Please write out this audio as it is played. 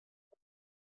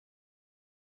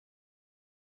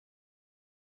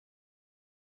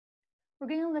we're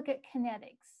going to look at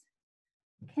kinetics.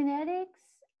 Kinetics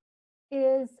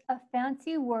is a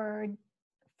fancy word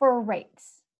for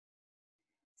rates.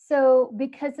 So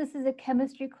because this is a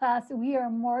chemistry class, we are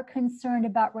more concerned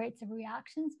about rates of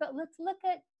reactions, but let's look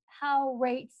at how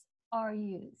rates are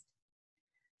used.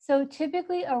 So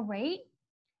typically a rate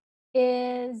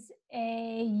is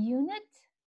a unit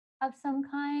of some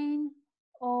kind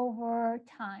over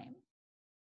time.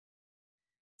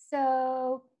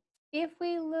 So if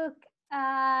we look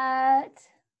at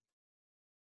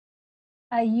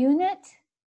a unit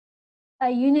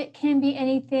can be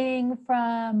anything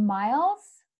from miles,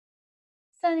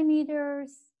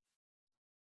 centimeters,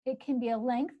 it can be a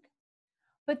length,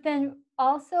 but then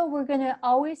also we're going to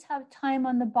always have time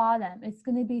on the bottom. It's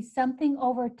going to be something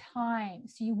over time.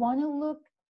 So you want to look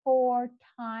for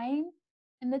time,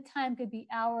 and the time could be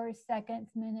hours,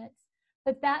 seconds, minutes,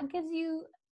 but that gives you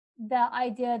the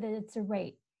idea that it's a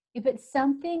rate. If it's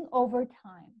something over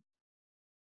time.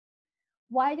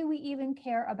 Why do we even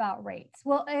care about rates?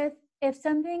 Well, if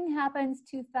something happens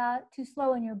too fast, too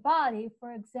slow in your body,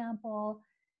 for example,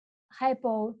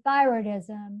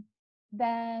 hypothyroidism,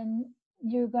 then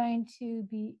you're going to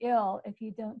be ill if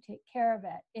you don't take care of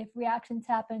it. If reactions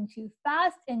happen too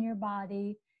fast in your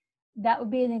body, that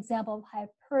would be an example of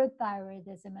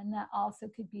hyperthyroidism, and that also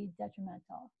could be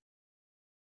detrimental.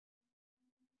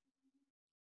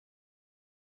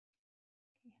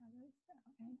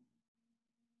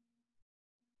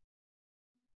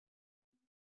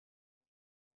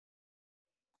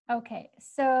 Okay,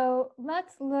 so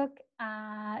let's look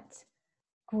at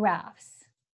graphs.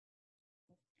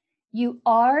 You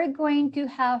are going to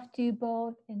have to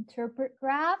both interpret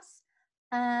graphs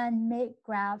and make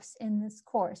graphs in this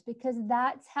course, because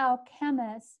that's how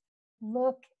chemists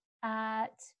look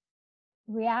at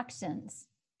reactions.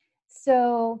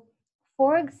 So,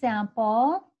 for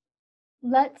example,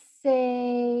 let's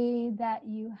say that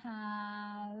you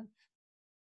have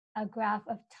a graph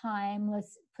of time.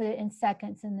 Let's put it in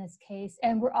seconds in this case.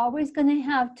 And we're always going to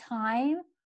have time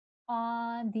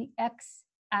on the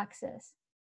x-axis,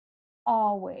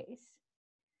 always.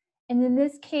 And in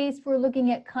this case, we're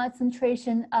looking at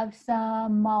concentration of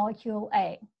some molecule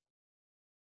A.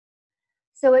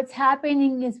 So what's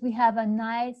happening is we have a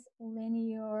nice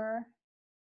linear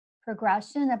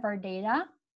progression of our data.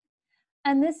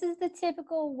 And this is the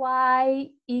typical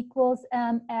y equals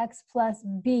mx plus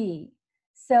b.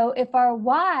 So if our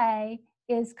y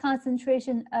is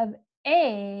concentration of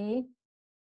A,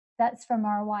 that's from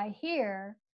our y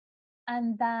here,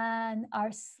 and then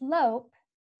our slope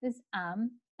is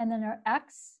m, and then our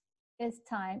x is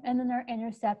time, and then our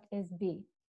intercept is b.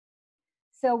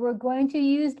 So we're going to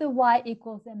use the y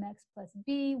equals mx plus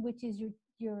b, which is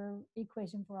your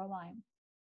equation for a line.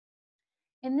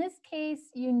 In this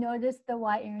case, you notice the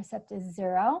y-intercept is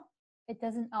 0. It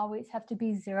doesn't always have to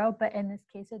be 0, but in this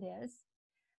case it is.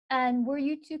 And were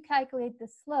you to calculate the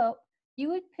slope, you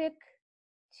would pick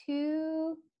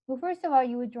well, first of all,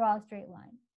 you would draw a straight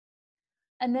line.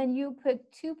 And then you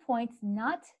pick 2 points,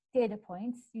 not data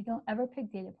points. You don't ever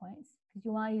pick data points because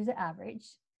you want to use the average.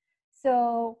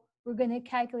 So we're going to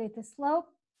calculate the slope,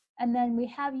 and then we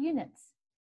have units.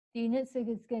 The units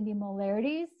is going to be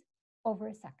molarities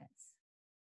over seconds.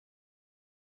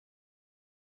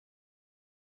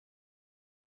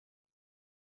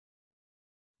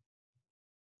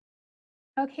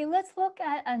 Okay, let's look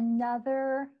at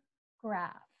another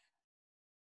graph.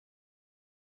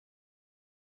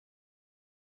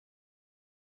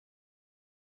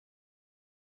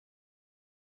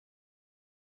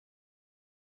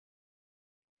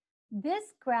 This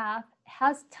graph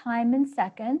has time in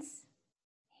seconds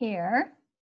here,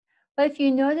 but if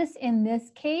you notice in this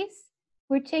case,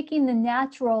 we're taking the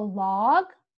natural log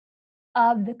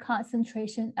of the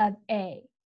concentration of A.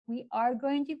 We are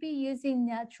going to be using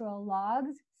natural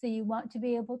logs, so you want to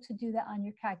be able to do that on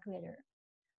your calculator.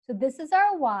 So this is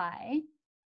our y.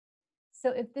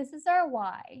 So if this is our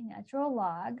y, natural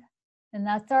log, then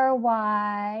that's our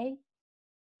y,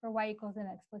 for y equals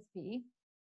mx plus b.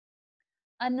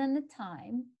 And then the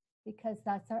time, because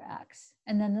that's our x,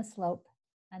 and then the slope,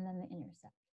 and then the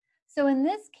intercept. So in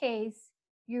this case,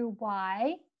 your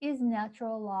y is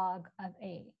natural log of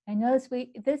A. And notice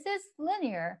this is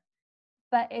linear,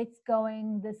 but it's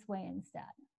going this way instead.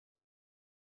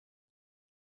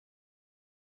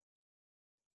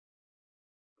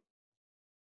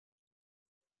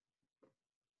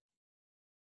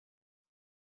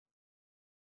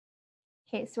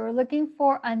 Okay, so we're looking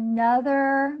for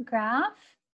another graph.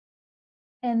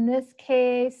 In this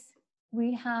case,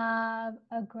 we have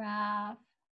a graph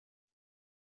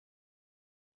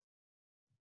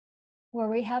where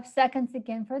we have seconds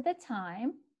again for the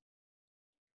time.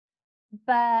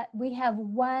 but we have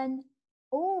 1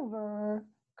 over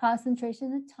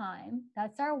concentration of time.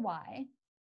 That's our y.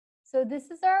 So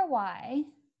this is our y.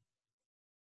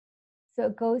 So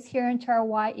it goes here into our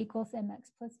y equals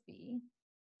mx plus b.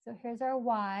 So here's our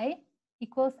y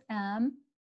equals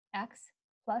mx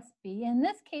plus b. In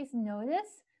this case,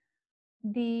 notice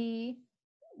the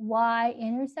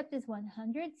y-intercept is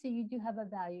 100, so you do have a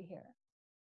value here.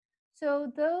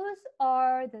 So those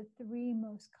are the 3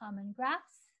 most common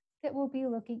graphs that we'll be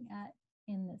looking at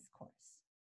in this course.